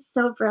salt, which is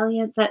so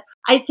brilliant. But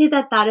I say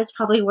that that is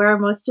probably where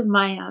most of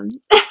my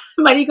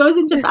money goes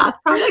into bath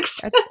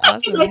products. That's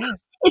Because awesome. Yes.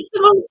 it's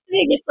the most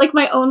thing. It's like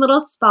my own little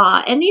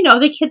spa. And you know,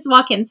 the kids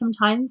walk in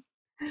sometimes.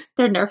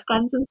 They're Nerf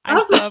guns and I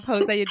saw stuff. a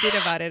post that you did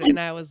about it And and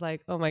I was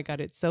like, "Oh my god,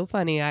 it's so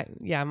funny."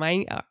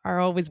 Mine are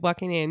always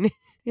walking in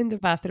in the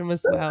bathroom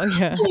as well.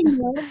 Yeah. I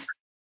know.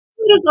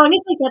 But as long as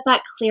I get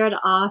that cleared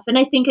off, and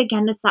I think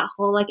again, it's that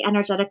whole like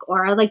energetic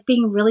aura, like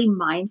being really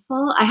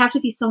mindful. I have to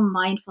be so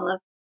mindful of,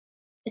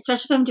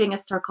 especially if I'm doing a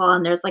circle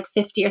and there's like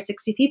 50 or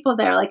 60 people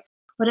there, like,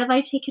 what have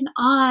I taken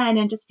on?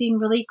 And just being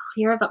really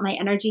clear about my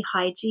energy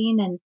hygiene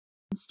and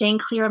staying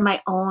clear on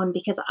my own,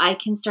 because I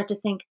can start to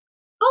think,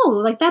 oh,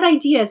 like that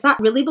idea, is that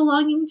really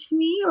belonging to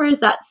me? Or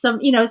is that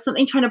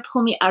something trying to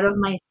pull me out of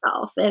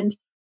myself? And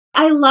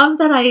I love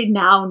that I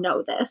now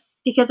know this,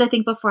 because I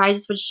think before I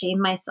just would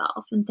shame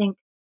myself and think,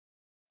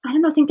 I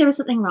don't know, think there was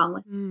something wrong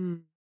with me.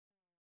 Mm,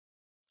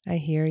 I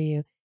hear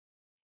you.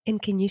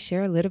 And can you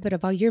share a little bit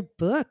about your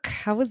book?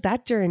 How was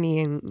that journey?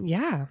 And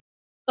yeah.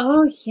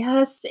 Oh,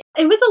 yes.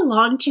 It was a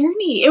long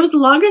journey. It was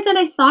longer than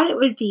I thought it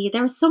would be.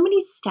 There were so many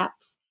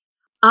steps.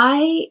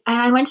 I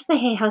went to the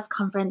Hay House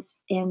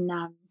conference in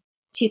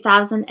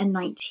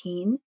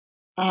 2019,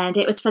 and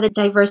it was for the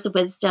Diverse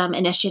Wisdom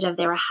initiative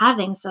they were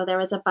having. So there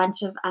was a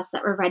bunch of us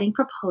that were writing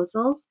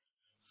proposals.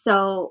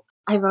 So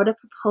I wrote a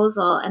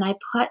proposal, and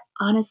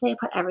honestly, I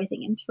put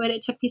everything into it.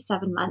 It took me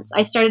 7 months.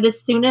 I started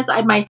as soon as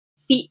my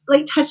feet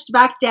like touched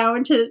back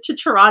down to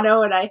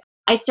Toronto, and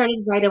I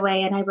started right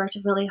away, and I worked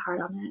really hard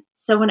on it.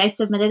 So when I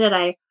submitted it,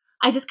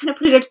 I just kind of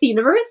put it out to the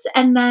universe,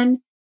 and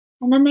then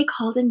they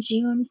called in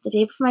June, the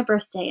day before my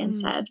birthday, and Mm,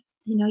 said,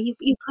 you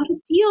got a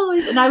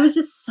deal. And I was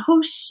just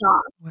so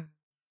shocked. wow.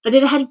 But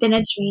it had been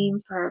a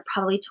dream for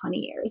probably 20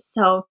 years.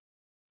 So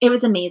it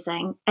was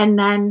amazing. And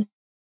then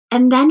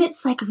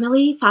it's like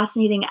really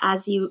fascinating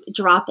as you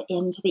drop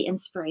into the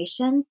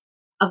inspiration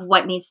of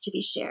what needs to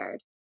be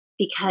shared,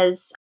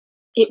 because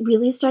it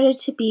really started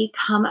to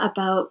become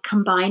about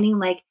combining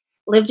like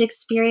lived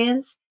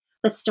experience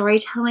with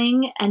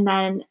storytelling, and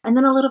then a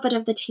little bit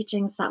of the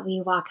teachings that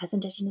we walk as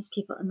Indigenous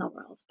people in the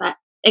world. But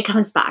it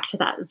comes back to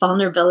that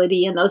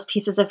vulnerability and those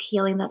pieces of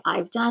healing that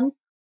I've done,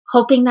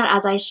 hoping that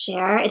as I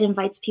share, it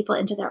invites people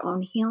into their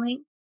own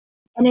healing.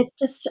 And it's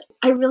just,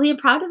 I really am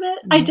proud of it.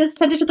 I Yeah. just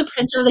sent it to the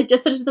printer. They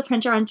just sent it to the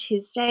printer on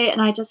Tuesday,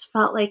 and I just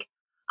felt like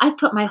I've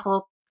put my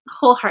whole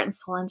heart and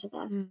soul into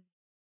this, Mm.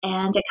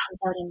 and it comes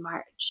out in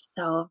March.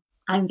 So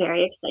I'm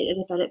very excited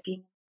about it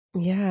being.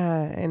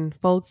 Yeah. And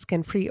folks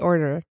can pre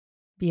order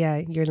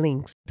via your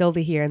links. They'll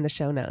be here in the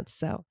show notes.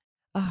 So,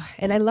 oh,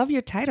 and I love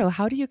your title.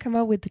 How do you come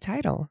up with the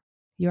title?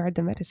 You are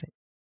the medicine.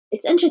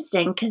 It's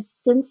interesting because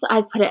since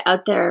I've put it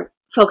out there,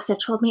 folks have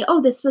told me,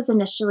 oh, this was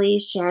initially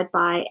shared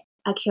by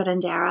a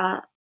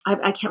curandera.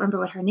 I can't remember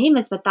what her name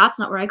is, but that's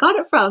not where I got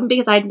it from,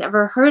 because I'd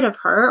never heard of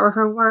her or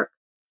her work.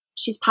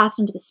 She's passed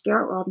into the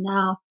spirit world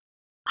now.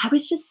 I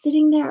was just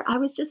sitting there. I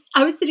was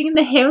sitting in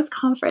the Hales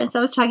conference.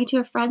 I was talking to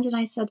a friend, and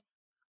I said,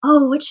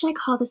 oh, what should I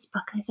call this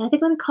book? And I said, I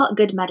think I'm going to call it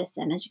Good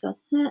Medicine. And she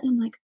goes, and I'm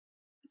like,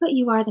 but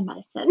you are the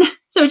medicine.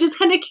 So it just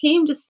kind of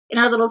came just in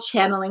our little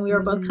channeling. We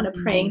were both kind of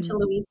praying to Mm,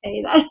 Louise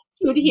Hay that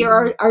she would hear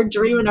mm, our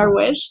dream and our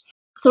wish.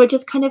 So it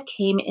just kind of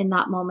came in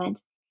that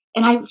moment.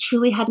 And I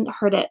truly hadn't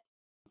heard it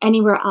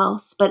anywhere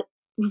else. But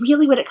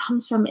really, what it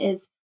comes from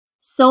is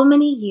so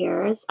many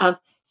years of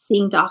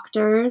seeing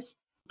doctors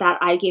that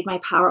I gave my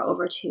power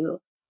over to,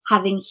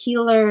 having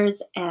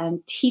healers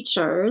and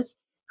teachers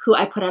who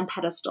I put on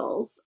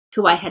pedestals,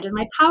 who I handed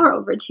my power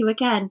over to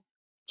again.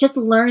 Just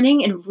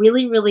learning in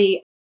really,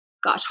 really,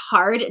 gosh,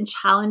 hard and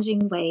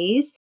challenging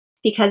ways,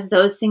 because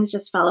those things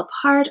just fell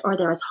apart or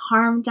there was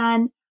harm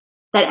done,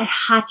 that it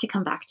had to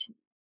come back to me.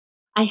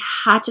 I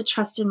had to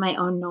trust in my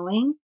own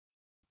knowing.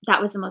 That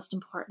was the most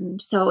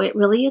important. So it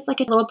really is like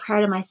a little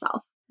prayer to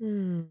myself.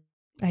 mm.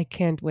 I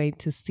can't wait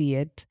to see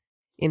it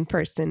in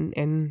person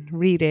and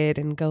read it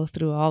and go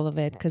through all of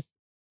it. Because,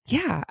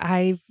 yeah,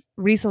 I've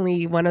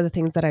recently, one of the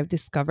things that I've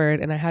discovered,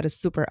 and I had a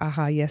super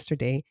aha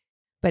yesterday,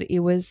 but it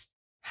was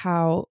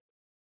how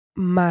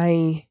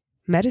my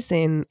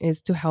medicine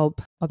is to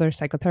help other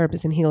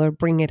psychotherapists and healer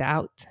bring it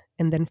out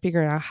and then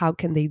figure out how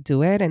can they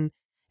do it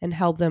and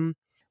help them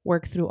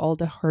work through all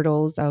the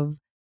hurdles of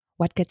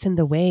what gets in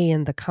the way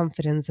and the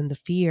confidence and the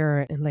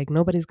fear and like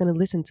nobody's going to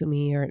listen to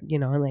me or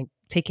and like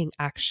taking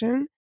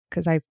action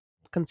because I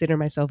consider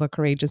myself a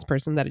courageous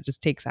person that it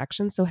just takes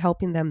action, so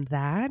helping them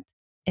that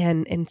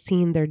and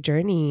seeing their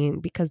journey,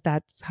 because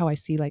that's how I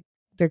see like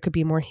there could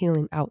be more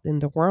healing out in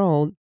the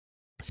world,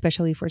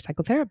 especially for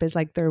psychotherapists,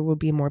 like there will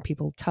be more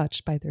people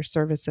touched by their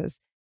services.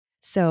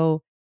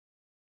 So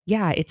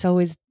yeah, it's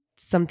always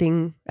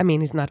something, I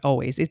mean, it's not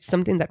always, it's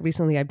something that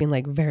recently I've been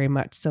like very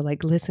much. So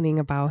like listening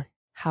about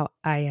how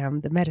I am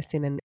the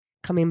medicine and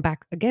coming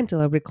back again to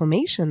the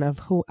reclamation of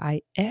who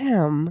I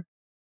am,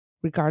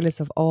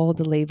 regardless of all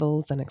the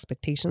labels and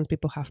expectations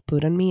people have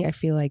put on me. I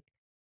feel like,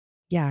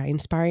 yeah,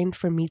 inspiring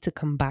for me to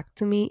come back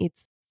to me.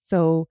 It's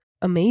so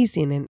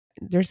amazing. And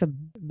there's a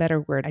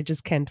better word. I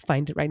just can't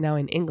find it right now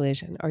in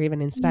English or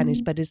even in Spanish,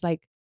 Mhm. but it's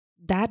like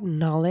that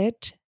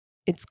knowledge,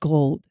 it's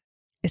gold,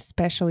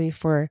 especially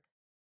for,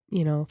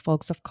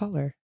 folks of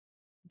color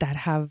that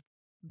have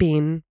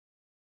been,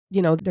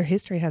 their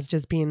history has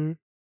just been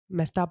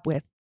messed up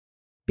with,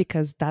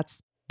 because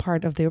that's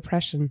part of the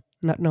oppression,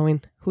 not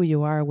knowing who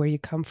you are, where you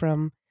come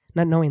from,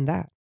 not knowing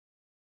that.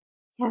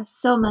 Yeah,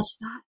 so much of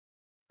that.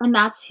 And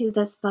that's who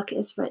this book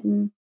is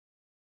written.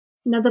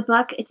 The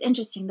book, it's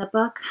interesting. The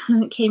book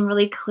came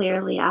really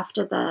clearly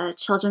after the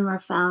children were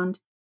found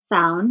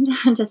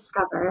and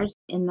discovered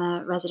in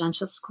the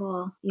residential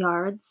school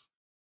yards.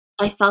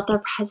 I felt their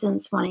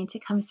presence wanting to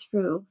come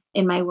through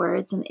in my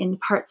words and in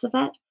parts of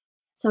it.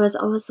 So it was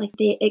always like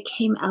it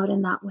came out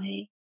in that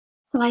way.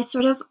 So I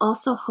sort of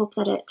also hope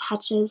that it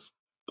touches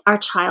our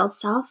child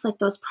self, like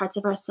those parts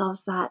of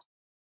ourselves that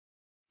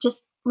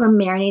just were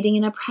marinating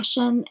in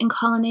oppression and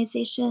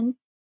colonization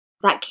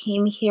that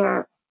came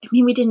here. I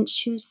mean, we didn't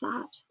choose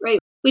that, right?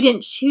 We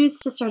didn't choose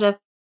to sort of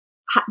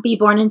be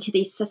born into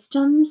these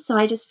systems. So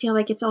I just feel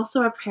like it's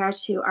also a prayer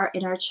to our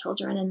inner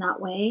children in that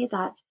way,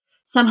 that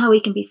somehow we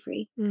can be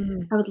free.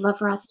 I would love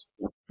for us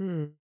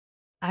to.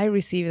 I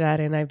receive that,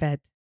 and I bet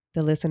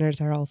the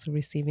listeners are also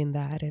receiving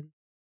that. And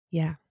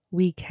yeah,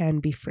 we can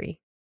be free.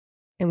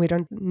 And we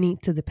don't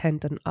need to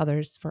depend on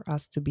others for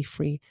us to be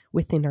free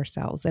within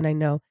ourselves. And I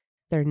know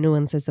there are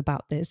nuances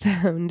about this.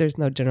 There's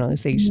no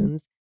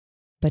generalizations.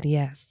 But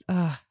yes,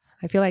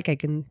 I feel like I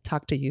can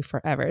talk to you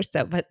forever.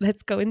 So, but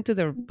let's go into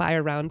the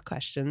fire round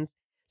questions.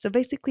 So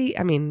basically,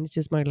 I mean, it's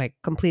just more like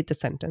complete the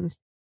sentence.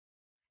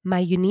 My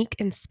unique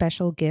and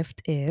special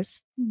gift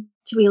is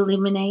to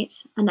illuminate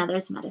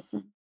another's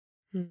medicine.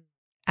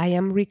 I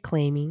am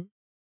reclaiming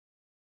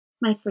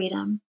my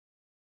freedom.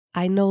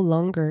 I no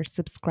longer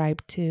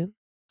subscribe to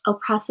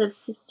oppressive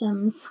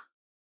systems.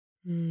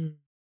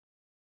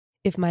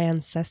 If my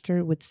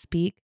ancestor would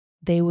speak,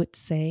 they would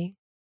say,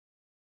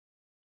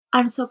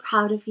 I'm so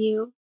proud of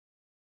you.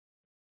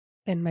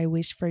 And my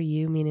wish for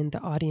you, meaning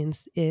the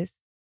audience, is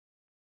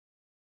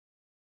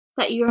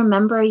that you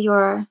remember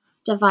your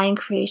divine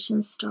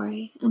creation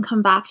story and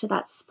come back to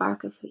that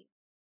spark of who you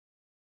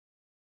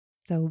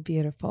are. So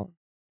beautiful.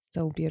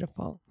 So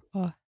beautiful.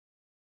 Oh,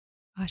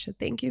 Asha,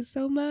 thank you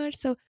so much.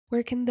 So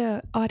where can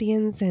the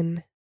audience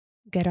and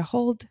get a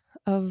hold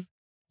of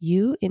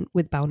you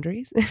with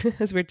boundaries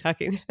as we're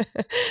talking?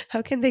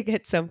 How can they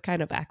get some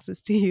kind of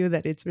access to you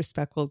that it's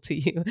respectful to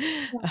you?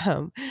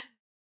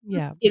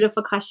 That's a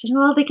beautiful question.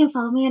 Well, they can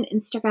follow me on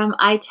Instagram.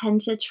 I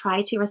tend to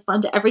try to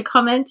respond to every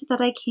comment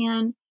that I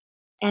can.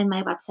 And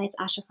my website's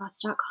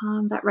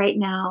ashafrost.com. But right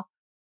now,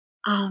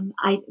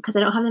 because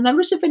I don't have the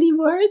membership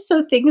anymore,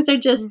 so things are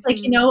just like,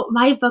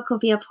 my book will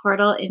be a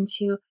portal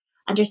into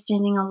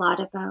understanding a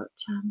lot about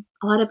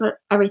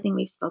everything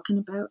we've spoken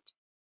about.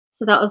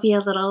 So that will be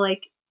a little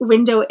like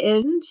window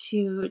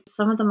into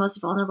some of the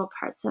most vulnerable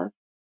parts of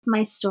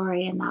my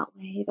story in that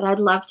way. But I'd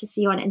love to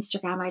see you on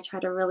Instagram. I try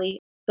to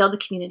really build a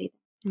community.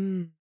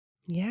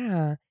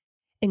 Yeah.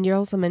 And you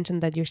also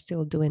mentioned that you're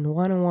still doing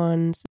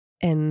one-on-ones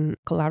and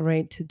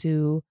collaborate to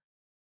do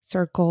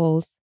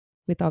circles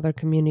with other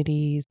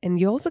communities. And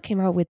you also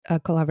came out with a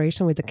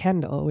collaboration with the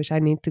candle, which I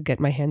need to get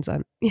my hands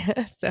on.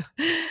 Yeah. So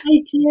I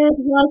did.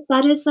 Yes,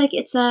 that is like,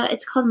 it's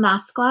called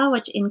Maskwa,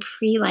 which in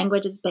Cree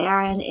language is bear,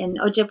 and in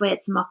Ojibwe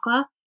it's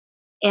Mokwa.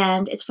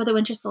 And it's for the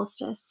winter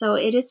solstice. So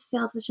it is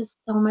filled with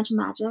just so much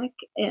magic.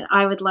 And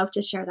I would love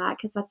to share that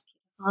because that's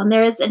beautiful. And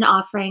there is an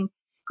offering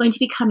going to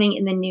be coming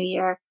in the new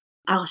year.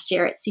 I'll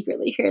share it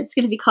secretly here. It's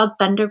going to be called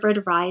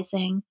Thunderbird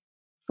Rising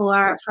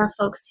for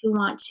folks who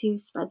want to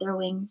spread their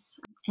wings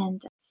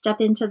and step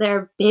into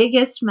their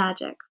biggest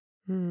magic.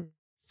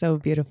 So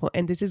beautiful.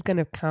 And this is going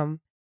to come,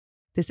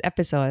 this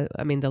episode,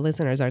 I mean, the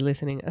listeners are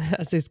listening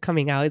as it's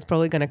coming out. It's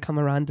probably going to come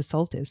around the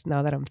solstice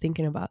now that I'm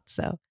thinking about.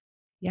 So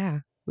yeah,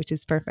 which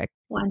is perfect.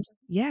 Wonderful.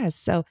 Yes.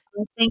 So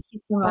thank you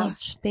so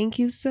much. Thank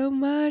you so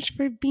much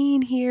for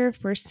being here,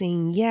 for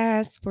saying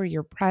yes, for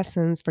your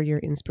presence, for your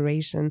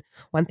inspiration.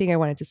 One thing I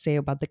wanted to say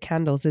about the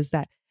candles is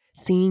that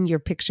seeing your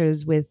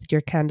pictures with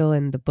your candle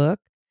in the book,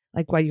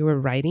 like while you were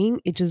writing,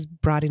 it just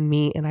brought in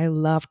me. And I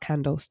love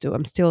candles too.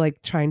 I'm still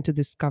like trying to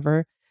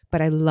discover,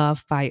 but I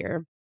love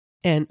fire.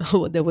 And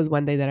there was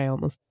one day that I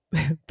almost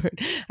burned.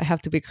 I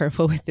have to be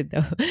careful with it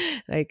though.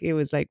 Like it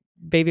was like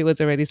baby was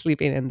already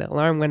sleeping and the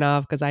alarm went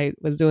off because I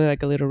was doing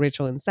like a little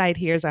ritual inside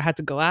here. So I had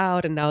to go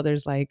out, and now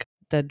there's like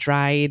the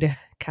dried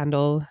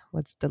candle.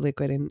 What's the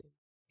liquid in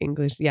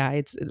English? Yeah,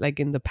 it's like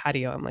in the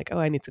patio. I'm like, oh,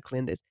 I need to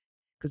clean this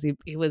because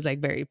it was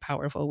like very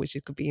powerful, which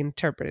it could be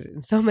interpreted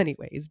in so many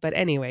ways. But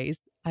anyways,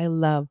 I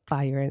love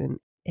fire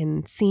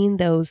and seeing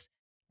those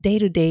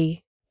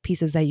day-to-day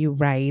pieces that you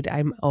write.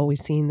 I'm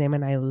always seeing them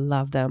and I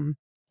love them.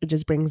 It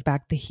just brings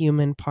back the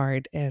human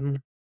part and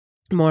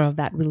more of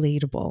that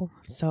relatable.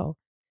 So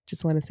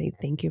just want to say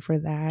thank you for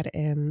that.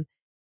 And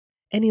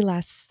any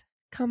last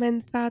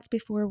comment, thoughts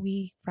before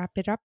we wrap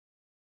it up?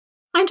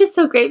 I'm just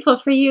so grateful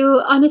for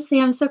you.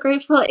 Honestly, I'm so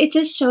grateful. It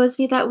just shows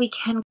me that we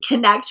can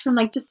connect from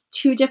like just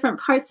two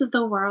different parts of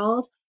the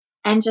world,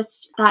 and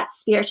just that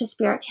spirit to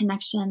spirit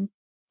connection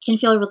can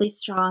feel really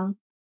strong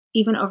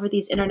even over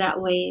these internet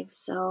waves.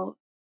 So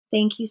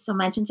thank you so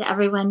much. And to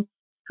everyone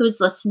who's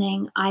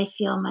listening, I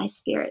feel my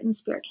spirit and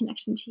spirit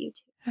connection to you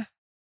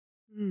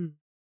too.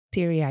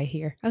 Teary eye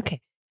here.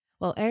 Okay.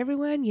 Well,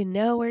 everyone, you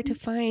know where to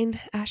find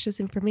Ash's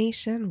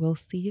information. We'll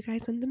see you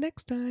guys on the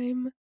next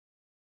time.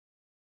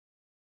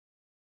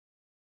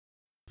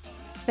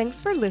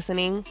 Thanks for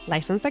listening.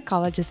 Licensed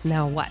Psychologist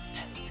Now What?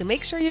 To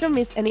make sure you don't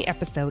miss any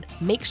episode,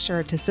 make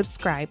sure to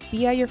subscribe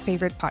via your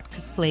favorite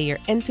podcast player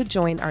and to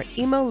join our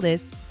email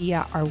list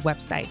via our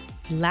website.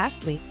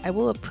 Lastly, I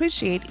will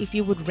appreciate if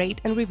you would rate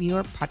and review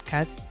our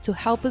podcast to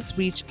help us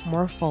reach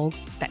more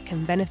folks that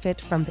can benefit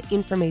from the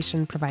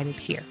information provided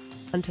here.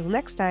 Until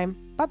next time,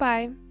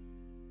 bye-bye.